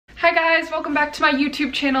Hi guys, welcome back to my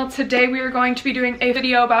YouTube channel. Today we are going to be doing a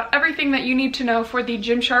video about everything that you need to know for the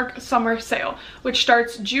GYMSHARK summer sale, which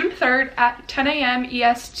starts June 3rd at 10 a.m.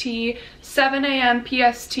 EST, 7 a.m.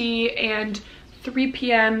 PST, and 3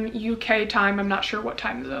 p.m. UK time. I'm not sure what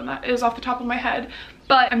time zone that is off the top of my head,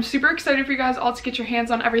 but I'm super excited for you guys all to get your hands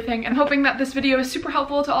on everything and hoping that this video is super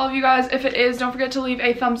helpful to all of you guys. If it is, don't forget to leave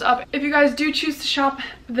a thumbs up. If you guys do choose to shop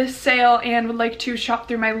this sale and would like to shop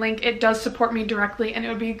through my link, it does support me directly and it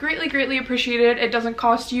would be greatly appreciated. It doesn't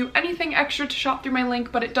cost you anything extra to shop through my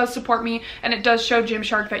link, but it does support me and it does show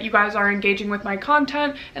GYMSHARK that you guys are engaging with my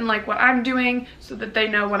content and like what I'm doing, so that they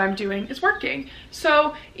know what I'm doing is working.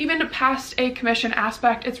 So even past a commission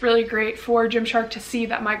aspect, it's really great for GYMSHARK to see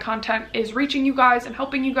that my content is reaching you guys and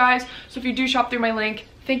helping you guys. So if you do shop through my link,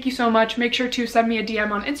 thank you so much. Make sure to send me a DM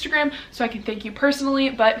on Instagram so I can thank you personally,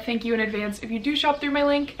 but thank you in advance if you do shop through my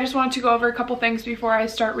link. I just wanted to go over a couple things before I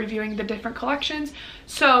start reviewing the different collections.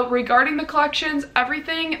 So regarding the collections,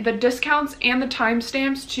 everything, the discounts and the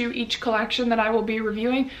timestamps to each collection that I will be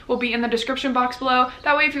reviewing will be in the description box below.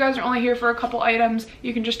 That way if you guys are only here for a couple items,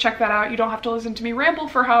 you can just check that out. You don't have to listen to me ramble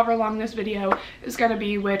for however long this video is going to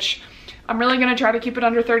be, which I'm really going to try to keep it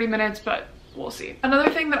under 30 minutes, but we'll see. Another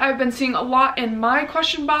thing that I've been seeing a lot in my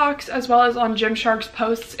question box as well as on GYMSHARK's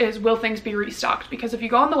posts is, will things be restocked? Because if you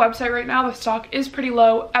go on the website right now, the stock is pretty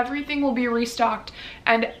low. Everything will be restocked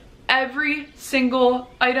and every single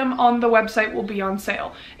item on the website will be on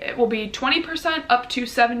sale. It will be 20% up to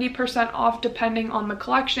 70% off depending on the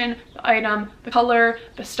collection, the item, the color,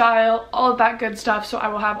 the style, all of that good stuff. So I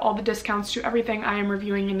will have all the discounts to everything I am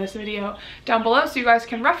reviewing in this video down below so you guys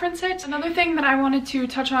can reference it. Another thing that I wanted to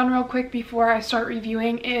touch on real quick before I start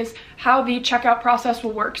reviewing is how the checkout process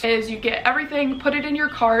will work. Is you get everything, put it in your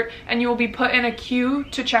cart, and you will be put in a queue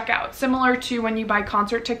to check out. Similar to when you buy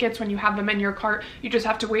concert tickets, when you have them in your cart, you just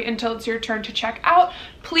have to wait until it's your turn to check out.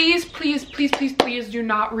 Please do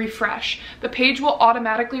not refresh. The page will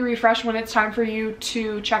automatically refresh when it's time for you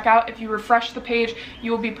to check out. If you refresh the page,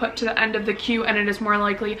 you will be put to the end of the queue, and it is more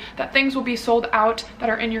likely that things will be sold out that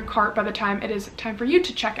are in your cart by the time it is time for you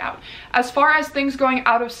to check out. As far as things going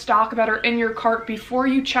out of stock that are in your cart before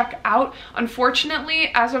you check out,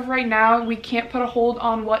 unfortunately, as of right now, we can't put a hold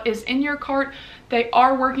on what is in your cart. They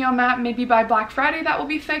are working on that. Maybe by Black Friday that will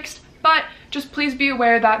be fixed. But just please be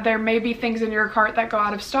aware that there may be things in your cart that go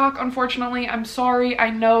out of stock. Unfortunately, I'm sorry. I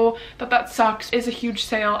know that that sucks. It is a huge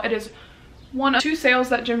sale. It is one of two sales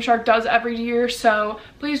that GYMSHARK does every year, so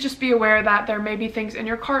please just be aware that there may be things in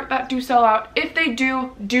your cart that do sell out. If they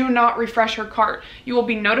do not refresh your cart. You will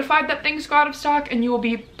be notified that things go out of stock and you will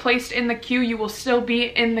be placed in the queue. You will still be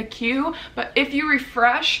in the queue, but if you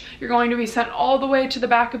refresh, you're going to be sent all the way to the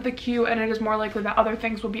back of the queue, and it is more likely that other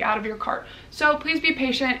things will be out of your cart. So please be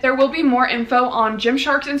patient. There will be more info on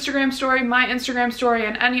GYMSHARK's Instagram story, my Instagram story,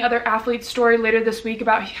 and any other athlete's story later this week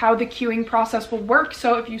about how the queuing process will work.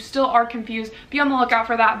 So if you still are confused, be on the lookout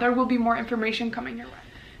for that. There will be more information coming your way.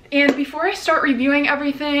 And before I start reviewing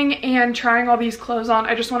everything and trying all these clothes on,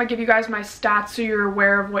 I just want to give you guys my stats so you're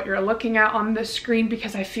aware of what you're looking at on this screen,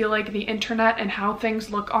 because I feel like the internet and how things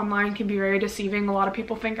look online can be very deceiving. A lot of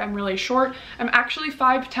people think I'm really short. I'm actually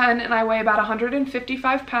 5'10" and I weigh about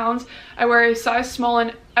 155 pounds. I wear a size small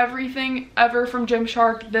in everything ever from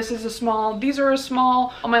GYMSHARK. This is a small, these are a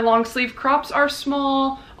small, all my long sleeve crops are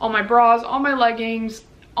small, all my bras, all my leggings,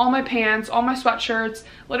 all my pants, all my sweatshirts,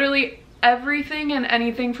 literally everything and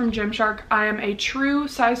anything from GYMSHARK. I am a true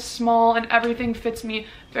size small and everything fits me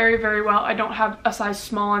very well. I don't have a size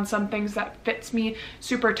small on some things that fits me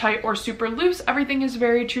super tight or super loose. Everything is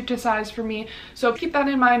very true to size for me. So keep that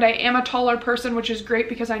in mind. I am a taller person, which is great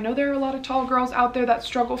because I know there are a lot of tall girls out there that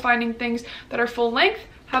struggle finding things that are full length.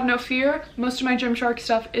 Have no fear. Most of my GYMSHARK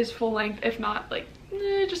stuff is full length, if not like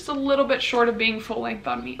just a little bit short of being full length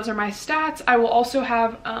on me. Those are my stats. I will also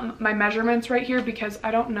have my measurements right here because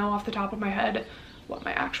I don't know off the top of my head what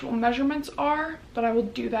my actual measurements are, but I will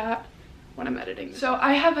do that when I'm editing. So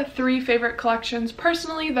I have 3 favorite collections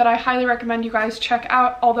personally that I highly recommend you guys check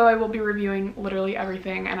out, although I will be reviewing literally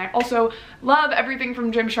everything. And I also love everything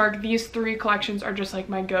from GYMSHARK. These 3 collections are just like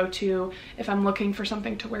my go-to if I'm looking for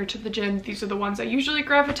something to wear to the gym. These are the ones I usually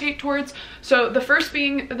gravitate towards. So the first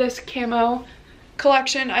being this Camo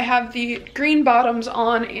Collection. I have the green bottoms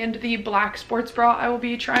on and the black sports bra. I will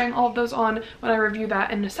be trying all of those on when I review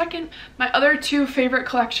that in a second. My other 2 favorite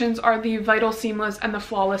collections are the Vital Seamless and the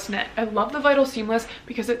Flawless Knit. I love the Vital Seamless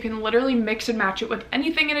because it can literally mix and match it with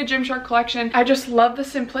anything in a GYMSHARK collection. I just love the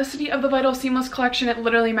simplicity of the Vital Seamless collection. It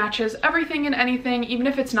literally matches everything and anything, even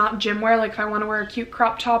if it's not gym wear. Like if I want to wear a cute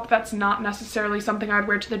crop top that's not necessarily something I'd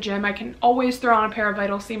wear to the gym, I can always throw on a pair of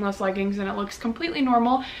Vital Seamless leggings and it looks completely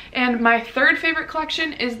normal. And my third favorite favorite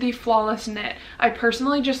collection is the Flawless Knit. I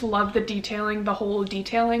personally just love the detailing, the whole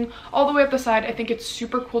detailing all the way up the side. I think it's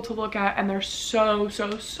super cool to look at, and they're so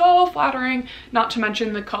flattering. Not to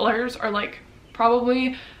mention the colors are like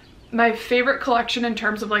probably my favorite collection in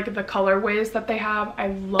terms of like the colorways that they have. I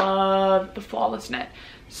love the Flawless Knit.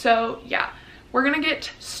 So yeah, we're gonna get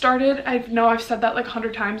started. I know I've said that like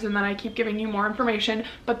 100 times and then I keep giving you more information,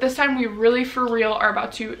 but this time we really for real are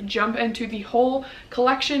about to jump into the whole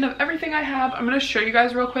collection of everything I have. I'm gonna show you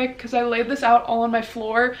guys real quick because I laid this out all on my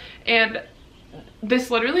floor, and this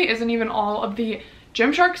literally isn't even all of the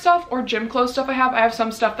GYMSHARK stuff or gym clothes stuff I have. I have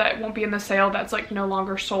some stuff that won't be in the sale that's like no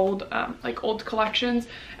longer sold, like old collections,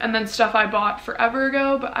 and then stuff I bought forever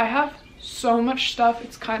ago, but I have so much stuff,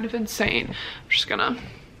 it's kind of insane. I'm just gonna,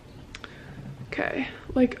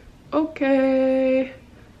 okay,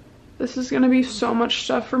 this is gonna be so much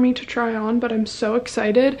stuff for me to try on, but I'm so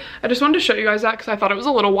excited. I just wanted to show you guys that because I thought it was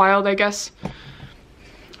a little wild, I guess.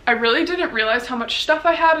 I really didn't realize how much stuff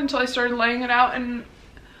I had until I started laying it out, and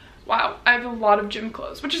wow, I have a lot of gym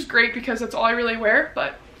clothes, which is great because that's all I really wear,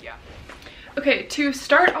 but yeah. Okay, to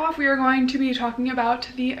start off, we are going to be talking about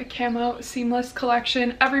the Camo Seamless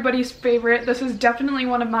collection, everybody's favorite. This is definitely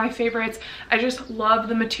one of my favorites. I just love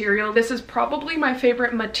the material. This is probably my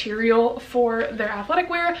favorite material for their athletic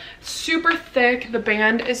wear. Super thick, the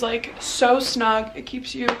band is like so snug, it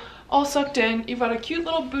keeps you all sucked in. You've got a cute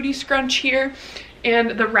little booty scrunch here,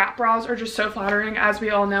 and the wrap bras are just so flattering. As we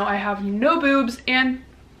all know, I have no boobs, and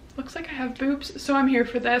looks like I have boobs, so I'm here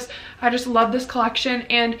for this. I just love this collection,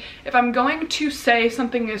 and if I'm going to say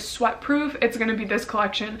something is sweat proof, it's going to be this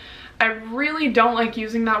collection. I really don't like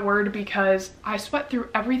using that word because I sweat through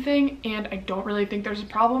everything, and I don't really think there's a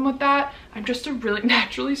problem with that. I'm just a really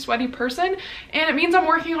naturally sweaty person, and it means I'm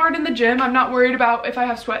working hard in the gym. I'm not worried about if I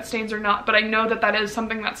have sweat stains or not, but I know that that is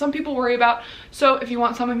something that some people worry about. So if you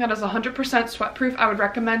want something that is 100% sweat proof, I would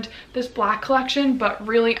recommend this black collection, but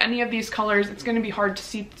really any of these colors, it's going to be hard to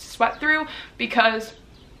see sweat through because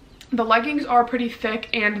the leggings are pretty thick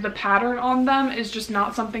and the pattern on them is just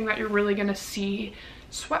not something that you're really going to see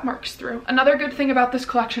sweat marks through. Another good thing about this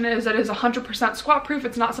collection is that it is 100% squat proof.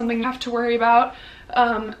 It's not something you have to worry about.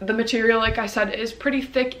 The material, like I said, is pretty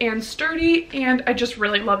thick and sturdy, and I just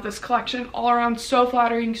really love this collection all around. So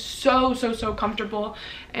flattering, so comfortable,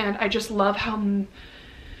 and I just love how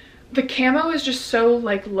the camo is just so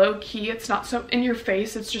like low-key. It's not so in your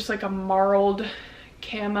face, it's just like a marled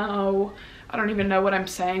camo. I don't even know what I'm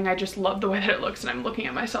saying. I just love the way that it looks, and I'm looking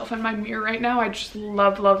at myself in my mirror right now. I just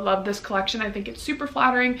love this collection. I think it's super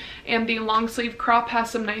flattering, and the long sleeve crop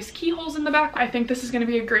has some nice keyholes in the back. I think this is going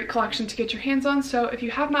to be a great collection to get your hands on, so if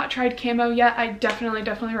you have not tried camo yet, I definitely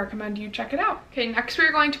recommend you check it out. Okay, next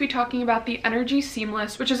we're going to be talking about the Energy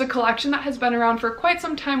Seamless, which is a collection that has been around for quite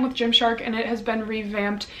some time with GYMSHARK, and it has been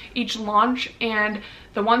revamped each launch, and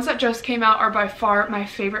the ones that just came out are by far my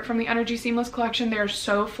favorite from the Energy Seamless collection. They are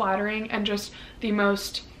so flattering and just the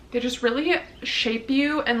most, they just really shape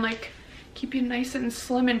you and like keep you nice and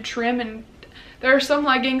slim and trim. And there are some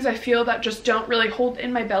leggings I feel that just don't really hold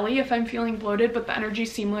in my belly if I'm feeling bloated, but the Energy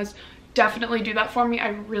Seamless definitely do that for me. I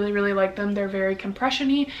really like them. They're very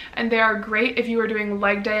compression-y, and they are great if you are doing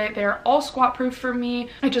leg day. They're all squat proof for me.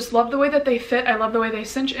 I just love the way that they fit. I love the way they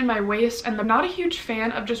cinch in my waist, and I'm not a huge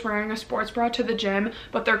fan of just wearing a sports bra to the gym,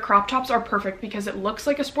 but their crop tops are perfect because it looks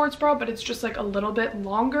like a sports bra, but it's just like a little bit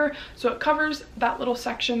longer, so it covers that little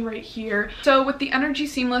section right here. So with the Energy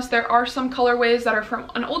Seamless, there are some colorways that are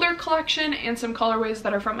from an older collection and some colorways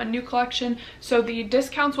that are from a new collection, so the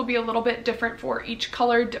discounts will be a little bit different for each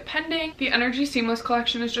color depending. The Energy Seamless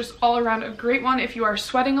collection is just all around a great one. If you are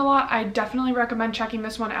sweating a lot, I definitely recommend checking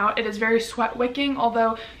this one out. It is very sweat wicking,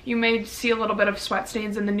 although you may see a little bit of sweat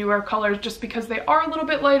stains in the newer colors just because they are a little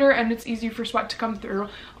bit lighter and it's easy for sweat to come through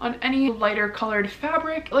on any lighter colored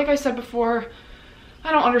fabric. Like I said before,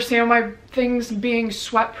 I don't understand why things being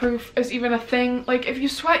sweat proof is even a thing. Like, if you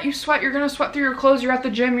sweat, you sweat. You're gonna sweat through your clothes. You're at the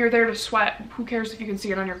gym, you're there to sweat. Who cares if you can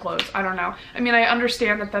see it on your clothes? I don't know. I mean, I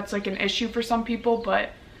understand that that's like an issue for some people, but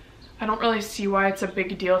I don't really see why it's a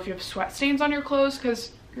big deal if you have sweat stains on your clothes,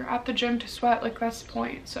 because you're at the gym to sweat. Like, that's the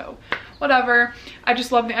point. So whatever. I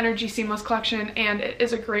just love the Energy Seamless collection, and it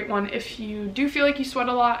is a great one if you do feel like you sweat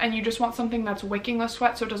a lot and you just want something that's wicking the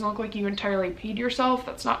sweat so it doesn't look like you entirely peed yourself.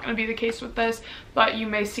 That's not going to be the case with this, but you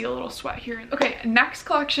may see a little sweat here. Okay, next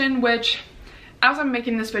collection, which as I'm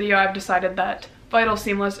making this video, I've decided that Vital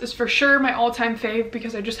Seamless is for sure my all-time fave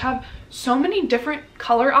because I just have so many different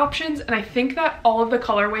color options, and I think that all of the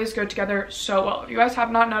colorways go together so well. If you guys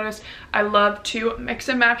have not noticed, I love to mix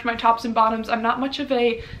and match my tops and bottoms. I'm not much of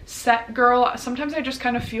a set girl. Sometimes I just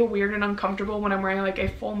kind of feel weird and uncomfortable when I'm wearing like a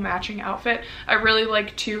full matching outfit. I really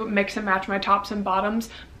like to mix and match my tops and bottoms,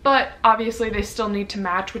 but obviously they still need to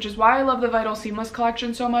match, which is why I love the Vital Seamless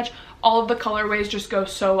collection so much. All of the colorways just go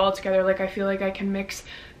so well together. Like I feel like I can mix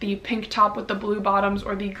the pink top with the blue bottoms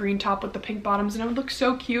or the green top with the pink bottoms and it would look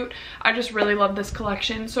so cute. I just really love this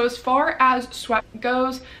collection. So as far as sweat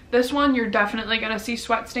goes, this one you're definitely gonna see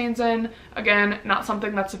sweat stains in. Again, not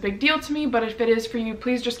something that's a big deal to me, but if it is for you,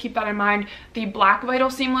 please just keep that in mind. The black Vital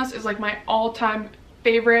Seamless is like my all-time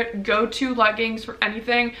favorite go-to leggings for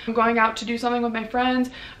anything. I'm going out to do something with my friends,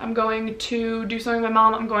 I'm going to do something with my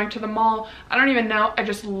mom, I'm going to the mall, I don't even know. I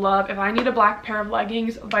just love, if I need a black pair of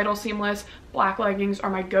leggings, Vital Seamless black leggings are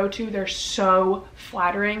my go-to. They're so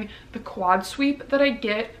flattering. The quad sweep that I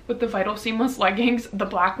get with the Vital Seamless leggings, the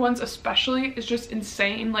black ones especially, is just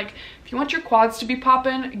insane. Like if you want your quads to be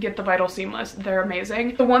poppin', get the Vital Seamless. They're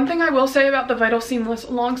amazing. The one thing I will say about the Vital Seamless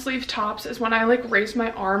long sleeve tops is when I like raise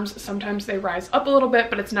my arms, sometimes they rise up a little bit,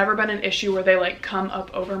 but it's never been an issue where they like come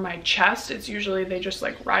up over my chest. It's usually they just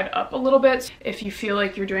like ride up a little bit. If you feel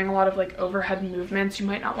like you're doing a lot of like overhead movements, you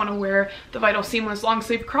might not want to wear the Vital Seamless long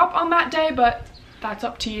sleeve crop on that day, but that's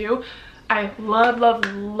up to you. I love, love,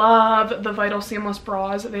 love the Vital Seamless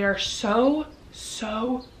bras. They are so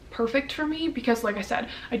perfect for me because like I said,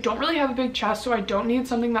 I don't really have a big chest, so I don't need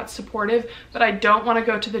something that's supportive, but I don't want to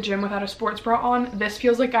go to the gym without a sports bra on. This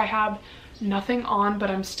feels like I have nothing on, but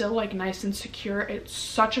I'm still like nice and secure. It's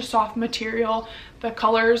such a soft material. The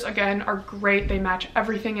colors again are great. They match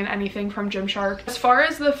everything and anything from GYMSHARK. As far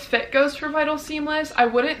as the fit goes for Vital Seamless, I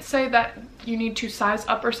wouldn't say that you need to size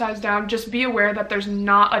up or size down. Just be aware that there's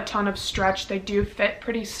not a ton of stretch. They do fit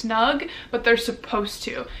pretty snug, but they're supposed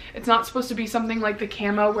to. It's not supposed to be something like the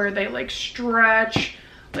Camo where they like stretch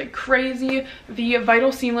like crazy. The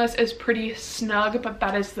Vital Seamless is pretty snug, but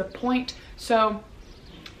that is the point. So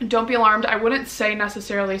don't be alarmed. I wouldn't say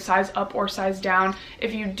necessarily size up or size down.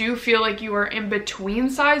 If you do feel like you are in between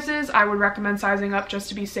sizes, I would recommend sizing up just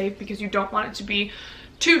to be safe because you don't want it to be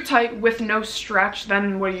too tight with no stretch.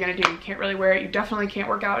 Then what are you gonna do? You can't really wear it. You definitely can't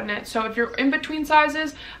work out in it. So if you're in between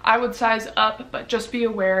sizes, I would size up, but just be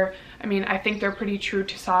aware. I mean, I think they're pretty true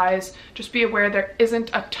to size. Just be aware there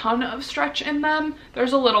isn't a ton of stretch in them.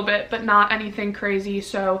 There's a little bit, but not anything crazy.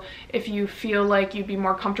 So if you feel like you'd be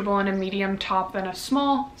more comfortable in a medium top than a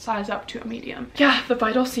small, size up to a medium. Yeah, the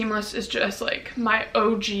Vital Seamless is just like my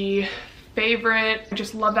OG favorite. I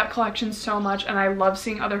just love that collection so much, and I love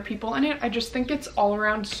seeing other people in it. I just think it's all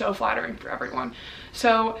around so flattering for everyone.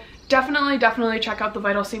 So definitely check out the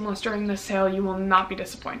Vital Seamless during this sale. You will not be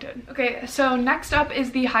disappointed. Okay, so next up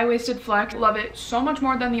is the high-waisted flex. Love it so much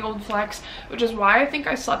more than the old flex, which is why I think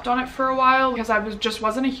I slept on it for a while because I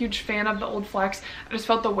wasn't a huge fan of the old flex. I just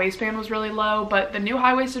felt the waistband was really low, but the new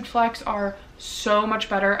high-waisted flex are so much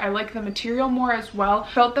better. I like the material more as well.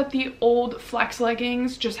 Felt that the old flex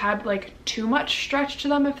leggings just had like too much stretch to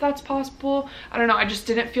them, if that's possible. I don't know, I just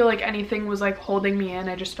didn't feel like anything was like holding me in.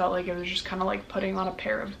 I just felt like it was just kind of like putting on a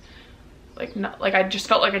pair of I just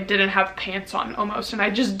felt like I didn't have pants on almost, and I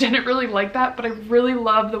just didn't really like that. But I really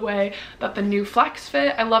love the way that the new flex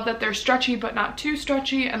fit. I love that they're stretchy but not too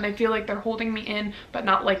stretchy, and they feel like they're holding me in but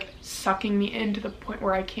not like sucking me in to the point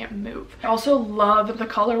where I can't move. I also love the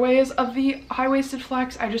colorways of the high-waisted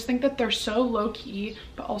flex. I just think that they're so low-key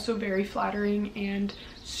but also very flattering and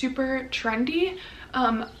super trendy.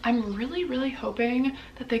 I'm really hoping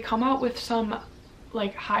that they come out with some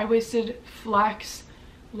like high-waisted flex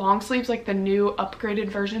long sleeves, like the new upgraded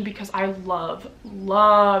version, because I love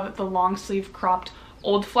the long sleeve cropped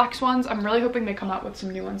old flex ones. I'm really hoping they come out with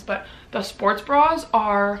some new ones, but the sports bras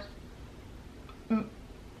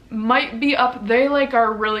might be up. They like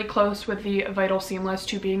are really close with the Vital Seamless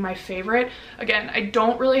to being my favorite. Again, I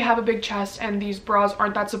don't really have a big chest and these bras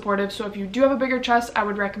aren't that supportive, so if you do have a bigger chest, I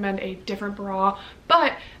would recommend a different bra,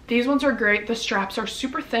 but these ones are great. The straps are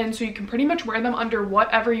super thin, so you can pretty much wear them under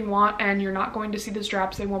whatever you want and you're not going to see the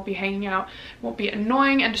straps. They won't be hanging out, won't be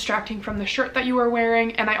annoying and distracting from the shirt that you are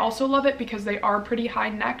wearing. And I also love it because they are pretty high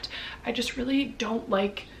necked. I just really don't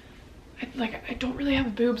like I don't really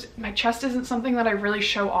have boobs. My chest isn't something that I really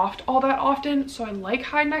show off all that often, so I like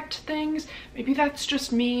high-necked things. Maybe that's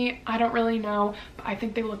just me. I don't really know, but I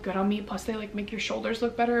think they look good on me. Plus, they like make your shoulders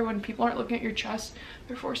look better when people aren't looking at your chest.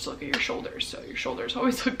 they're forced to look at your shoulders, so your shoulders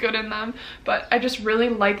always look good in them. But I just really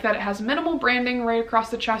like that it has minimal branding right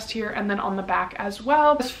across the chest here and then on the back as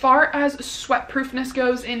well. As far as sweat proofness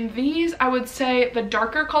goes in these, I would say the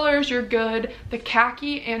darker colors you're good. The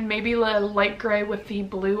khaki and maybe the light gray with the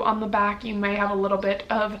blue on the back, you may have a little bit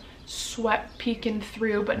of sweat peeking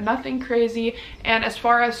through, but nothing crazy. And as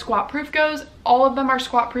far as squat proof goes, all of them are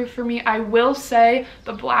squat proof for me. I will say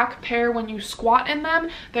the black pair, when you squat in them,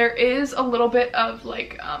 there is a little bit of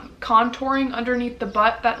like contouring underneath the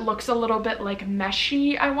butt that looks a little bit like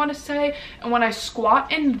meshy, I want to say. And when I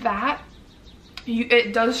squat in that,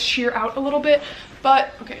 it does shear out a little bit.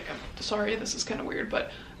 But okay, I'm sorry, this is kind of weird,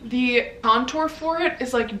 but the contour for it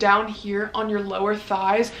is like down here on your lower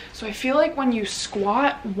thighs. So I feel like when you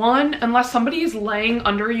squat, one, unless somebody is laying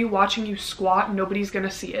under you watching you squat, nobody's gonna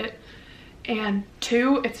see it. And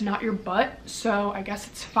two, it's not your butt, so I guess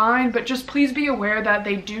it's fine. But just please be aware that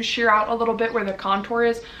they do shear out a little bit where the contour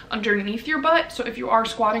is underneath your butt. So if you are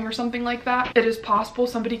squatting or something like that, it is possible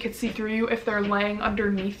somebody could see through you if they're laying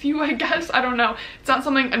underneath you, I guess. I don't know. It's not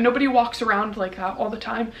something, and nobody walks around like that all the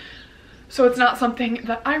time. So it's not something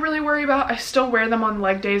that I really worry about. I still wear them on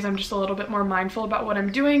leg days. I'm just a little bit more mindful about what I'm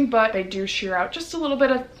doing, but they do shear out just a little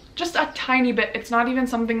bit of, just a tiny bit. It's not even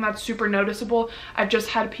something that's super noticeable. I've just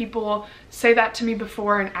had people say that to me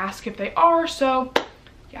before and ask if they are, so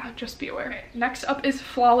yeah, just be aware. Okay, next up is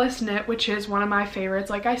Flawless Knit, which is one of my favorites.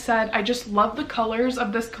 Like I said, I just love the colors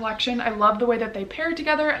of this collection. I love the way that they pair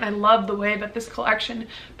together, and I love the way that this collection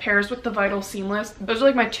pairs with the Vital Seamless. Those are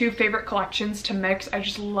like my two favorite collections to mix. I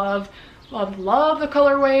just love the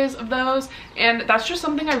colorways of those, and that's just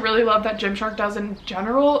something I really love that Gymshark does in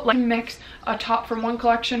general. Like, mix a top from one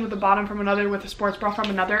collection with a bottom from another with a sports bra from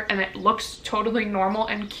another, and it looks totally normal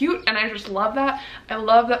and cute, and I just love that. I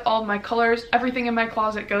love that all of my colors, everything in my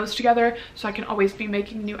closet goes together, so I can always be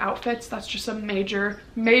making new outfits. That's just a major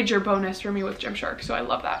bonus for me with Gymshark, so I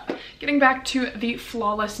love that. Getting back to the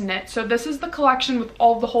Flawless Knit, so this is the collection with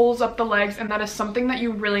all the holes up the legs, and that is something that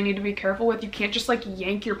you really need to be careful with. You can't just like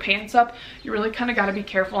yank your pants up. You really kind of got to be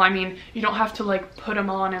careful. I mean, you don't have to like put them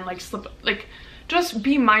on and like slip, like just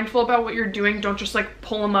be mindful about what you're doing. Don't just like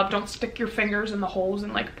pull them up. Don't stick your fingers in the holes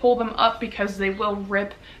and like pull them up, because they will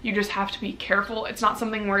rip. You just have to be careful. It's not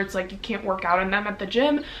something where it's like you can't work out in them at the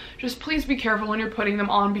gym. Just please be careful when you're putting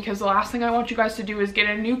them on, because the last thing I want you guys to do is get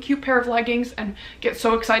a new cute pair of leggings and get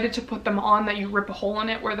so excited to put them on that you rip a hole in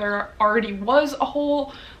it where there already was a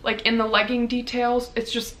hole like in the legging details.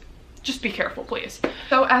 It's just be careful, please.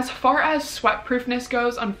 So as far as sweat proofness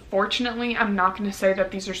goes, unfortunately, I'm not going to say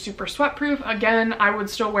that these are super sweat proof. Again, I would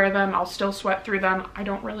still wear them. I'll still sweat through them. I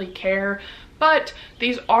don't really care. But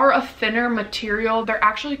these are a thinner material. They're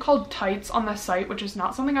actually called tights on the site, which is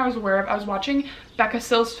not something I was aware of. I was watching Becca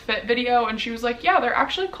Sill's fit video, and she was like, yeah, they're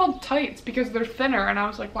actually called tights because they're thinner. And I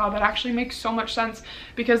was like, wow, that actually makes so much sense,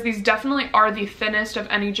 because these definitely are the thinnest of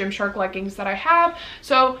any Gymshark leggings that I have.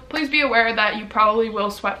 So please be aware that you probably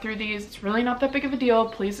will sweat through these. It's really not that big of a deal.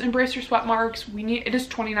 Please embrace your sweat marks. It is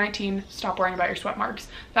 2019. Stop worrying about your sweat marks.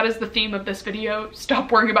 That is the theme of this video.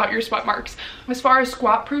 Stop worrying about your sweat marks. As far as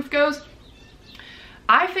squat proof goes,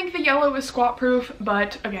 I think the yellow is squat proof,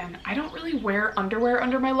 but again, I don't really wear underwear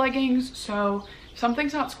under my leggings, so if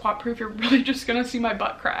something's not squat proof, you're really just gonna see my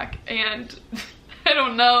butt crack. And I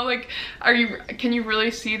don't know, like, can you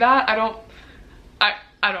really see that? I don't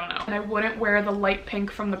know. And I wouldn't wear the light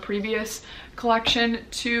pink from the previous collection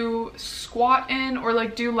to squat in or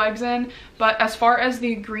like do legs in. But as far as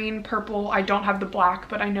the green purple, I don't have the black,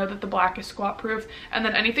 but I know that the black is squat proof. And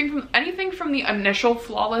then anything from the initial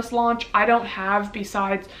Flawless launch, I don't have,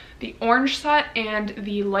 besides the orange set and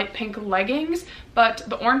the light pink leggings. But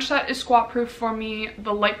the orange set is squat proof for me.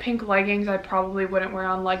 The light pink leggings I probably wouldn't wear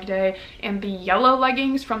on leg day, and the yellow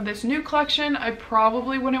leggings from this new collection, I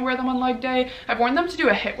probably wouldn't wear them on leg day. I've worn them to do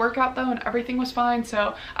a HIIT workout though, and everything was fine,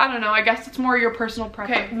 so I don't know, I guess it's more your personal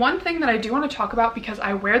preference. Okay, one thing that I do want to talk about, because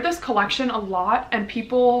I wear this collection a lot and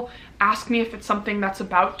people ask me if it's something that's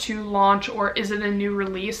about to launch or is it a new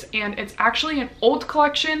release, and it's actually an old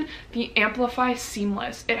collection, the Amplify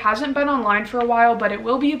Seamless. It hasn't been online for a while, but it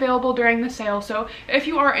will be available during the sale, so if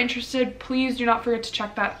you are interested, please do not forget to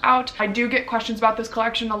check that out. I do get questions about this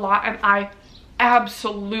collection a lot, and I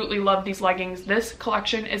absolutely love these leggings. This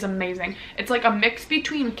collection is amazing. It's like a mix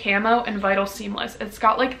between Camo and Vital Seamless. It's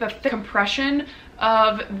got like the thick compression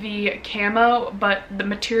of the Camo, but the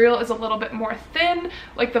material is a little bit more thin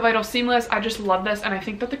like the Vital Seamless. I just love this, and I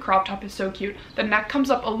think that the crop top is so cute. The neck comes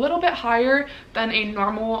up a little bit higher than a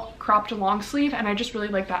normal cropped long sleeve, and I just really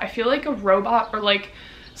like that. I feel like a robot, or like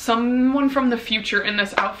someone from the future in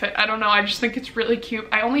this outfit. I don't know, I just think it's really cute.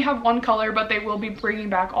 I only have one color, but they will be bringing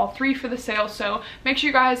back all 3 for the sale, so make sure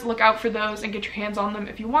you guys look out for those and get your hands on them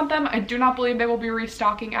if you want them. I do not believe they will be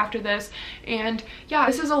restocking after this. And yeah,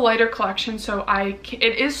 this is a lighter collection, so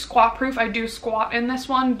it is squat proof. I do squat in this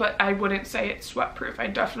one, but I wouldn't say it's sweat proof. I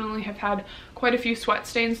definitely have had quite a few sweat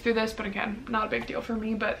stains through this, but again, not a big deal for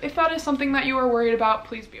me. But if that is something that you are worried about,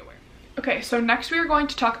 please be aware. Okay, so next we are going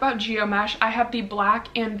to talk about Geo Mesh. I have the black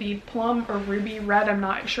and the plum or ruby red. I'm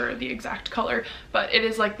not sure the exact color, but it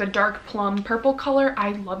is like the dark plum purple color. I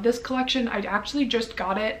love this collection. I actually just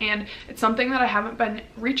got it, and it's something that I haven't been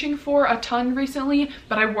reaching for a ton recently,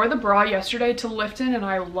 but I wore the bra yesterday to lift in and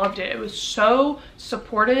I loved it. It was so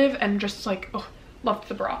supportive and just like, oh, loved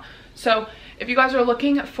the bra. So if you guys are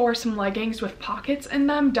looking for some leggings with pockets in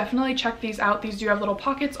them, definitely check these out. These do have little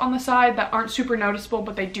pockets on the side that aren't super noticeable,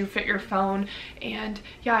 but they do fit your phone. And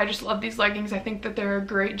yeah, I just love these leggings. I think that they're a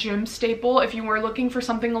great gym staple. If you were looking for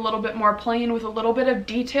something a little bit more plain with a little bit of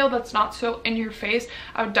detail that's not so in your face,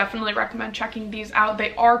 I would definitely recommend checking these out.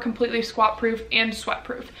 They are completely squat proof and sweat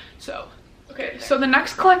proof. So okay, so the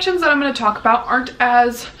next collections that I'm going to talk about aren't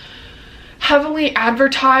as heavily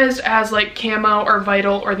advertised as like Camo or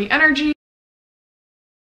Vital or the Energy.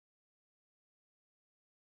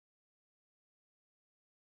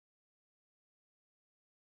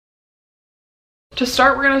 To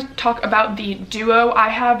start, we're going to talk about the Duo. I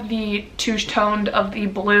have the two-toned of the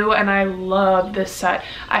blue, and I love this set.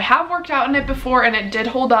 I have worked out in it before, and it did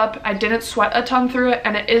hold up. I didn't sweat a ton through it,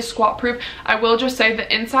 and it is squat proof. I will just say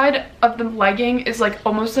the inside of the legging is like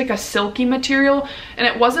almost like a silky material, and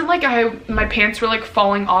it wasn't like my pants were like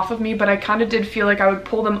falling off of me, but I kind of did feel like I would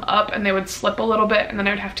pull them up and they would slip a little bit, and then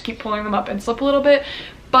I would have to keep pulling them up and slip a little bit.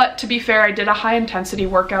 But to be fair, I did a high intensity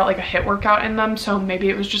workout, like a HIIT workout in them, so maybe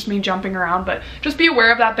it was just me jumping around, but just be aware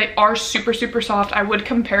of that. They are super, super soft. I would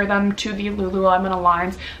compare them to the Lululemon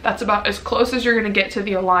Aligns. That's about as close as you're gonna get to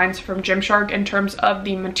the Aligns from GYMSHARK in terms of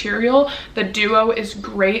the material. The Duo is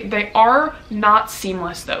great. They are not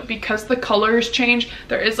seamless though, because the colors change.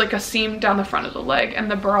 There is like a seam down the front of the leg and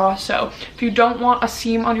the bra, so if you don't want a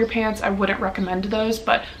seam on your pants, I wouldn't recommend those,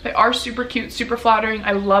 but they are super cute, super flattering.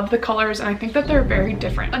 I love the colors, and I think that they're very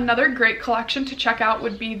different. Another great collection to check out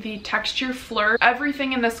would be the Texture Fleur.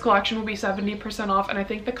 Everything in this collection will be 70% off, and I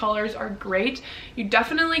think the colors are great. You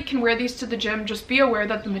definitely can wear these to the gym. Just be aware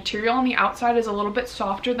that the material on the outside is a little bit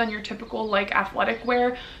softer than your typical like athletic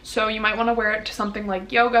wear, so you might want to wear it to something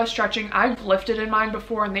like yoga, stretching. I've lifted in mine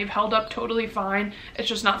before and they've held up totally fine. It's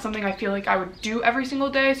just not something I feel like I would do every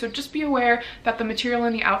single day, so just be aware that the material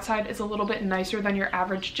on the outside is a little bit nicer than your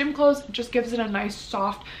average gym clothes. It just gives it a nice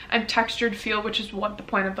soft and textured feel, which is what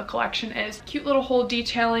the point of the collection is. Cute little hole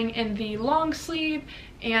detailing in the long sleeve,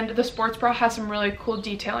 and the sports bra has some really cool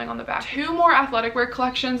detailing on the back. 2 more athletic wear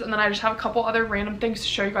collections, and then I just have a couple other random things to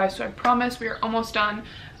show you guys, so I promise we are almost done.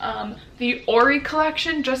 The Ori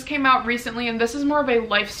collection just came out recently, and this is more of a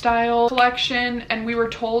lifestyle collection, and we were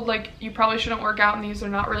told like you probably shouldn't work out in these, they're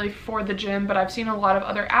not really for the gym, but I've seen a lot of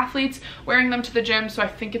other athletes wearing them to the gym, so I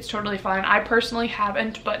think it's totally fine. I personally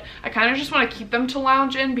haven't, but I kind of just want to keep them to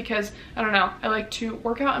lounge in because I don't know, I like to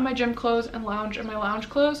work out in my gym clothes and lounge in my lounge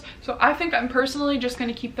clothes, so I think I'm personally just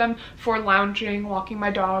going to keep them for lounging, walking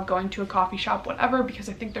my dog, going to a coffee shop, whatever, because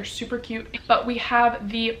I think they're super cute. But we have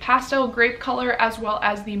the pastel grape color as well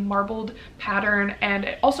as the marbled pattern, and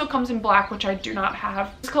it also comes in black, which I do not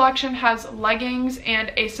have. This collection has leggings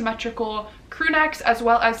and asymmetrical crew necks as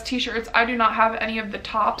well as t-shirts. I do not have any of the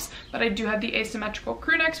tops, but I do have the asymmetrical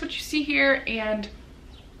crew necks, which you see here, and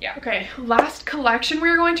yeah. Okay, last collection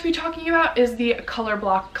we're going to be talking about is the Color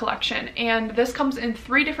Block collection, and this comes in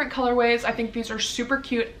 3 different colorways. I think these are super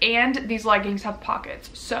cute, and these leggings have pockets,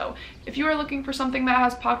 so if you are looking for something that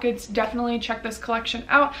has pockets, definitely check this collection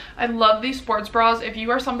out. I love these sports bras. If you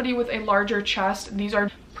are somebody with a larger chest, these are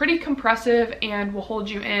pretty compressive and will hold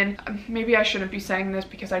you in. Maybe I shouldn't be saying this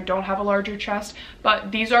because I don't have a larger chest,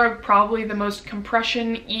 but these are probably the most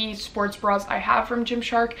compression-y sports bras I have from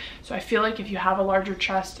GYMSHARK, so I feel like if you have a larger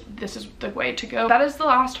chest, this is the way to go. That is the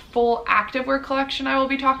last full activewear collection I will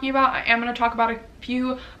be talking about. I am going to talk about a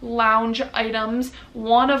few lounge items,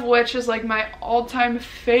 one of which is like my all-time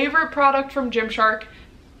favorite product from GYMSHARK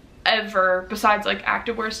ever, besides like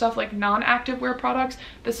activewear stuff, like non-activewear products.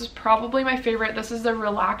 This is probably my favorite. This is the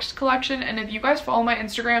Relaxed collection, and if you guys follow my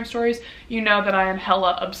Instagram stories, you know that I am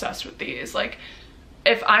hella obsessed with these. Like,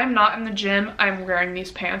 if I'm not in the gym, I'm wearing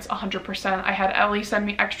these pants 100%. I had Ellie send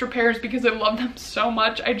me extra pairs because I love them so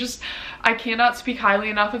much. I cannot speak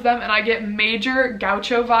highly enough of them, and I get major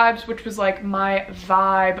gaucho vibes, which was like my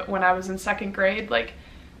vibe when I was in 2nd grade. Like,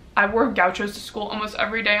 I wore gauchos to school almost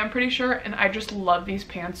every day, I'm pretty sure, and I just love these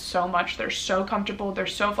pants so much. They're so comfortable, they're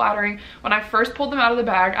so flattering. When I first pulled them out of the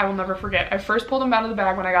bag, I will never forget, I first pulled them out of the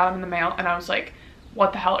bag when I got them in the mail, and I was like,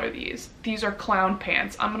 what the hell are these? These are clown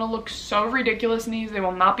pants. I'm gonna look so ridiculous in these. They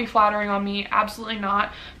will not be flattering on me, absolutely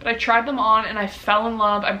not. But I tried them on and I fell in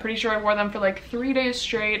love. I'm pretty sure I wore them for like 3 days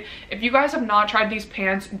straight. If you guys have not tried these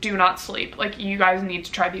pants, do not sleep. Like, you guys need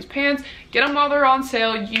to try these pants. Get them while they're on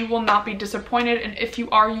sale. You will not be disappointed, and if you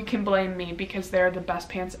are, you can blame me because they're the best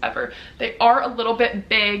pants ever. They are a little bit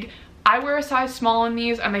big. I wear a size small in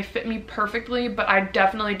these and they fit me perfectly, but I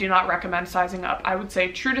definitely do not recommend sizing up. I would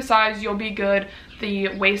say true to size, you'll be good. The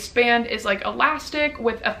waistband is like elastic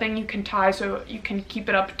with a thing you can tie so you can keep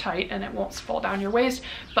it up tight and it won't fall down your waist.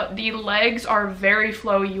 But the legs are very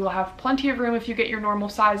flowy. You will have plenty of room if you get your normal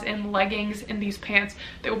size in leggings in these pants.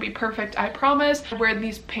 They will be perfect, I promise. I wear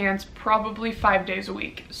these pants probably 5 days a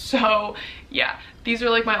week. So yeah, these are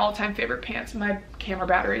like my all-time favorite pants. My camera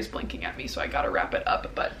battery is blinking at me, so I gotta wrap it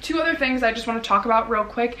up. But 2 other things I just want to talk about real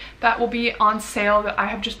quick that will be on sale that I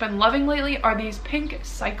have just been loving lately are these pink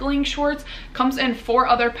cycling shorts. Comes in 4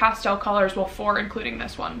 other pastel colors, well 4 including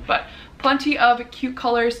this one, but plenty of cute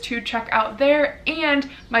colors to check out there. And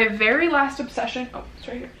my very last obsession, oh, it's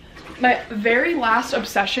right here. My very last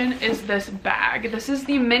obsession is this bag. This is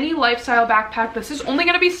the mini lifestyle backpack. This is only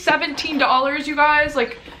gonna be $17, you guys.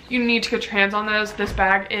 Like, you need to get your hands on this. This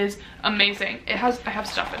bag is amazing. I have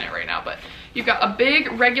stuff in it right now, but you've got a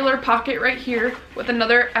big regular pocket right here with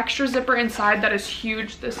another extra zipper inside that is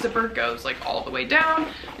huge. This zipper goes like all the way down,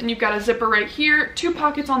 and you've got a zipper right here, 2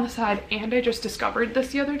 pockets on the side, and I just discovered this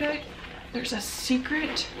the other day. There's a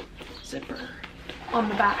secret zipper on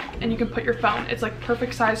the back, and you can put your phone. It's like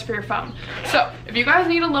perfect size for your phone. So if you guys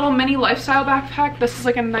need a little mini lifestyle backpack, this is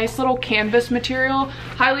like a nice little canvas material.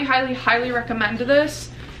 Highly, highly, highly recommend this.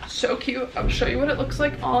 So cute. I'll show you what it looks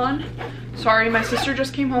like on. Sorry, my sister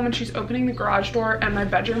just came home and she's opening the garage door, and my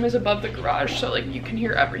bedroom is above the garage, so like you can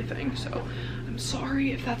hear everything. So I'm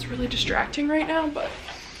sorry if that's really distracting right now, but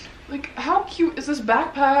like, how cute is this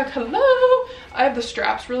backpack? Hello. I have the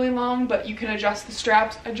straps really long, but you can adjust the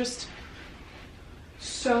straps.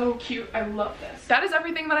 So cute. I love this. That is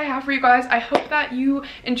everything that I have for you guys. I hope that you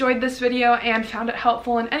enjoyed this video and found it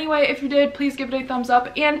helpful in any way. If you did, please give it a thumbs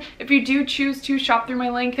up, and if you do choose to shop through my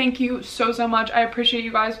link, thank you so much. I appreciate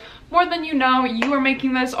you guys more than you know. You are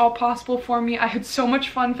making this all possible for me. I had so much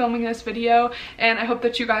fun filming this video, and I hope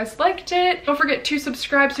that you guys liked it. Don't forget to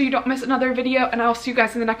subscribe so you don't miss another video, and I'll see you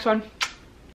guys in the next one.